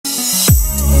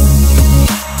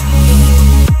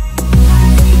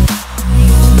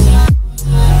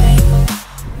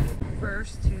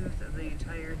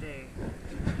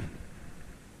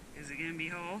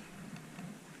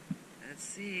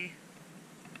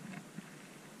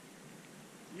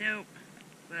Nope,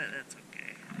 but that's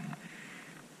okay.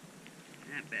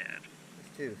 Not bad. This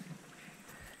tooth.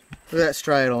 Look at that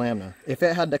striatomna. If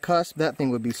it had the cusp, that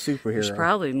thing would be superhero. There's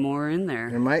probably more in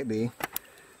there. There might be.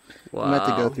 Wow. I'm going to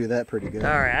have to go through that pretty good.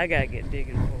 Alright, I gotta get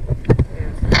digging forward. Right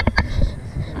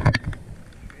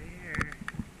here.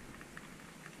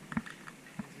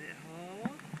 Is it whole?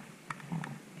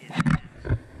 Yeah.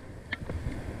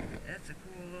 That's a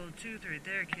cool little tooth right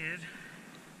there, kid.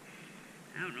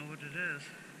 I don't know what it is.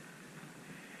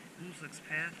 Almost looks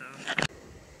patho.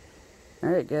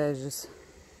 Alright guys, just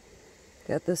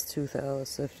got this tooth out of the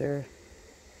sifter.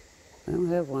 I don't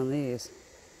have one of these.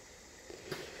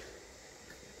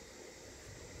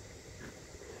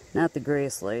 Not the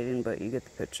greatest lighting, but you get the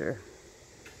picture.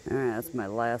 Alright, that's my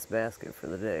last basket for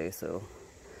the day, so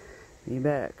be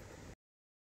back.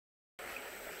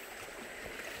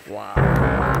 Wow.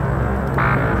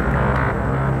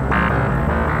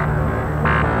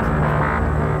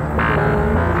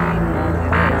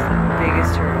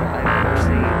 Turtle I've ever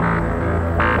seen.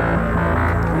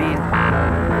 I mean,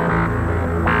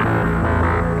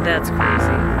 that's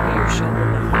crazy. Put your shoulder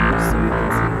down so you can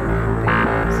see how big it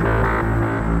is.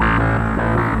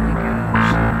 Oh my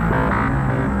gosh.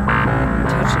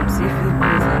 Touch him, see if he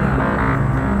pulls that out.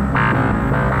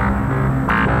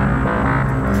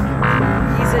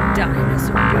 He's a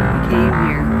dinosaur, dude. He came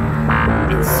here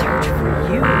in search for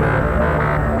you.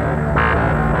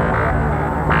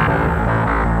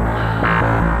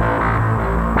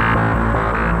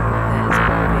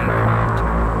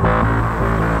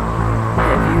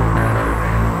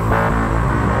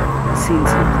 Seen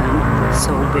something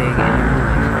so big in your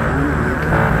life. Oh my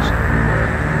gosh.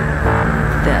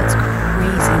 That's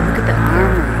crazy. Look at the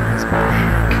armor on his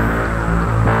back.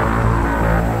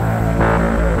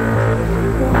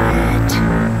 What?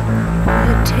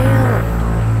 The tail.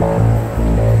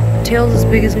 The tail's as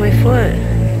big as my foot.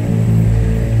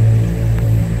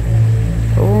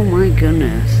 Oh my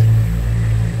goodness.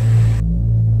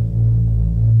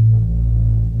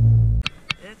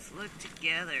 Let's look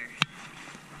together.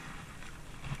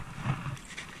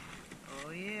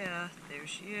 Oh yeah, there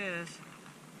she is.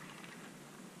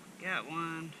 Got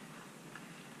one.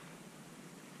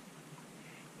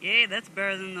 Yay, that's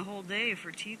better than the whole day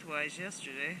for teeth-wise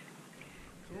yesterday.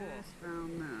 Cool. Just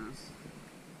found this.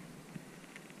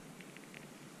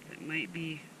 That might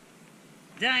be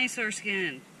dinosaur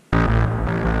skin.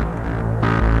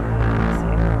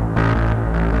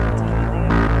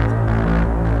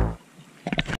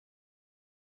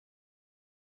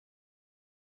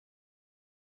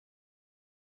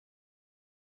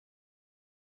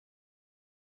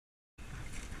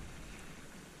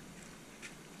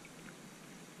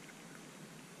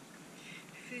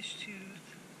 Fish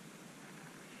tooth.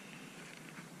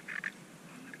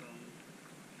 On the bone.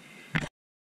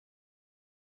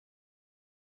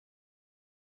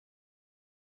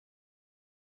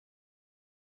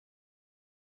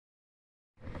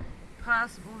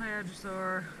 Possible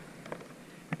Hadrasaur.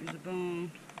 Here's a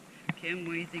bone. Kim,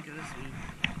 what do you think of this one?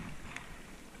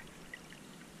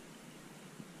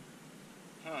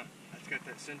 Huh. That's got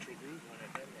that central groove on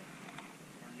it, doesn't it?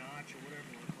 Or notch, or whatever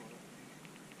you want to call it.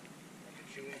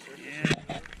 Yeah.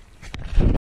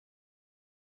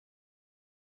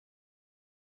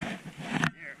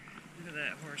 There, look at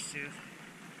that horse tooth.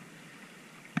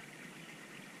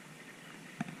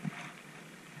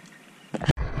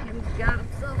 He's got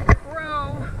himself a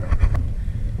crow.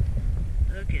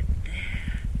 Look at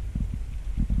that.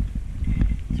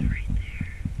 It's right there.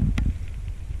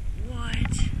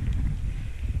 What?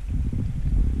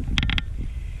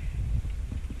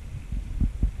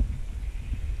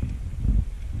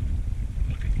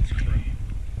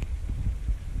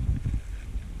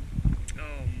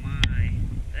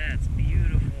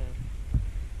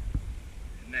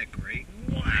 Great.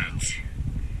 What?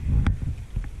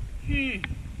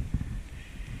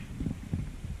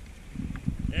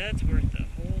 That's worth the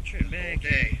whole trip back.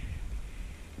 Okay.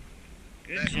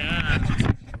 Good job.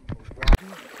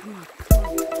 Come on.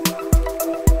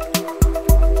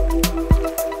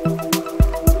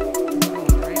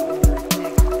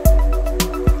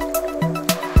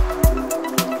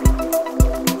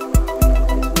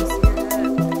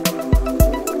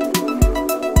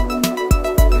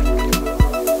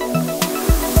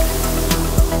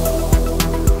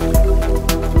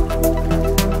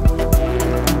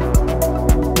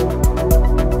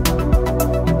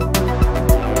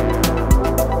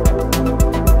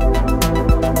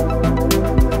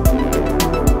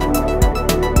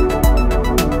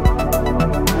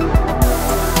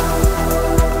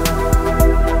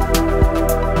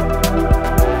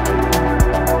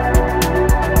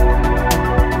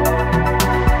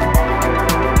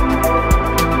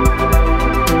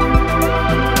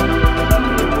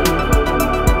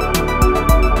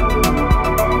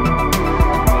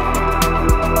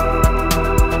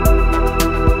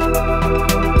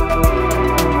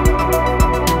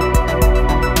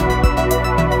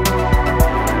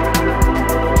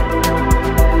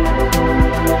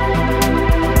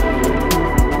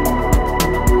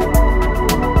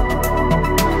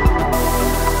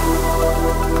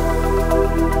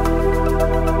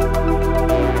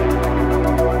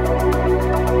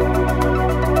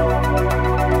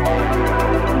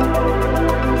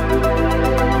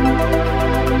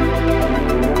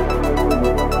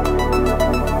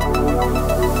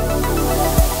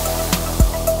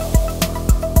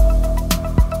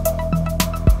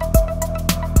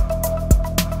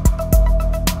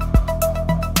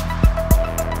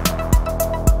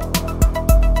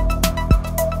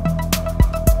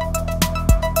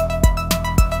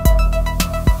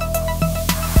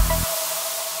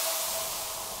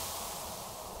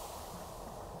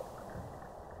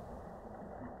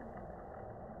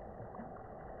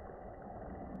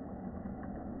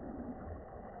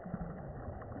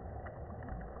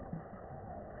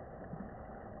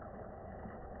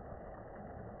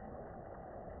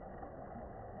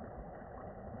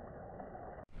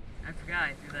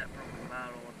 guy threw that broken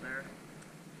bottle up there.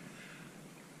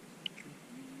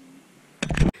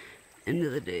 End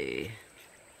of the day.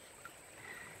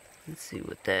 Let's see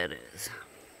what that is.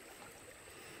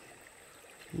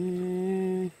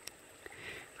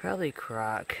 Probably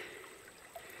croc.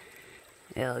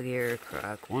 Alligator,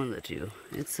 croc, one of the two.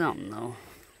 It's something though.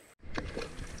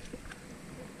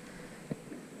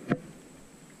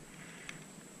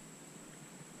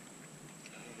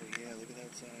 Yeah, look at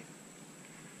that side.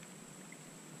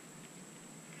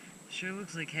 Sure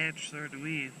looks like Hadrasaur to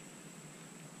me. It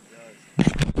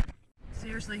does.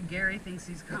 Seriously, Gary thinks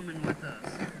he's coming with us.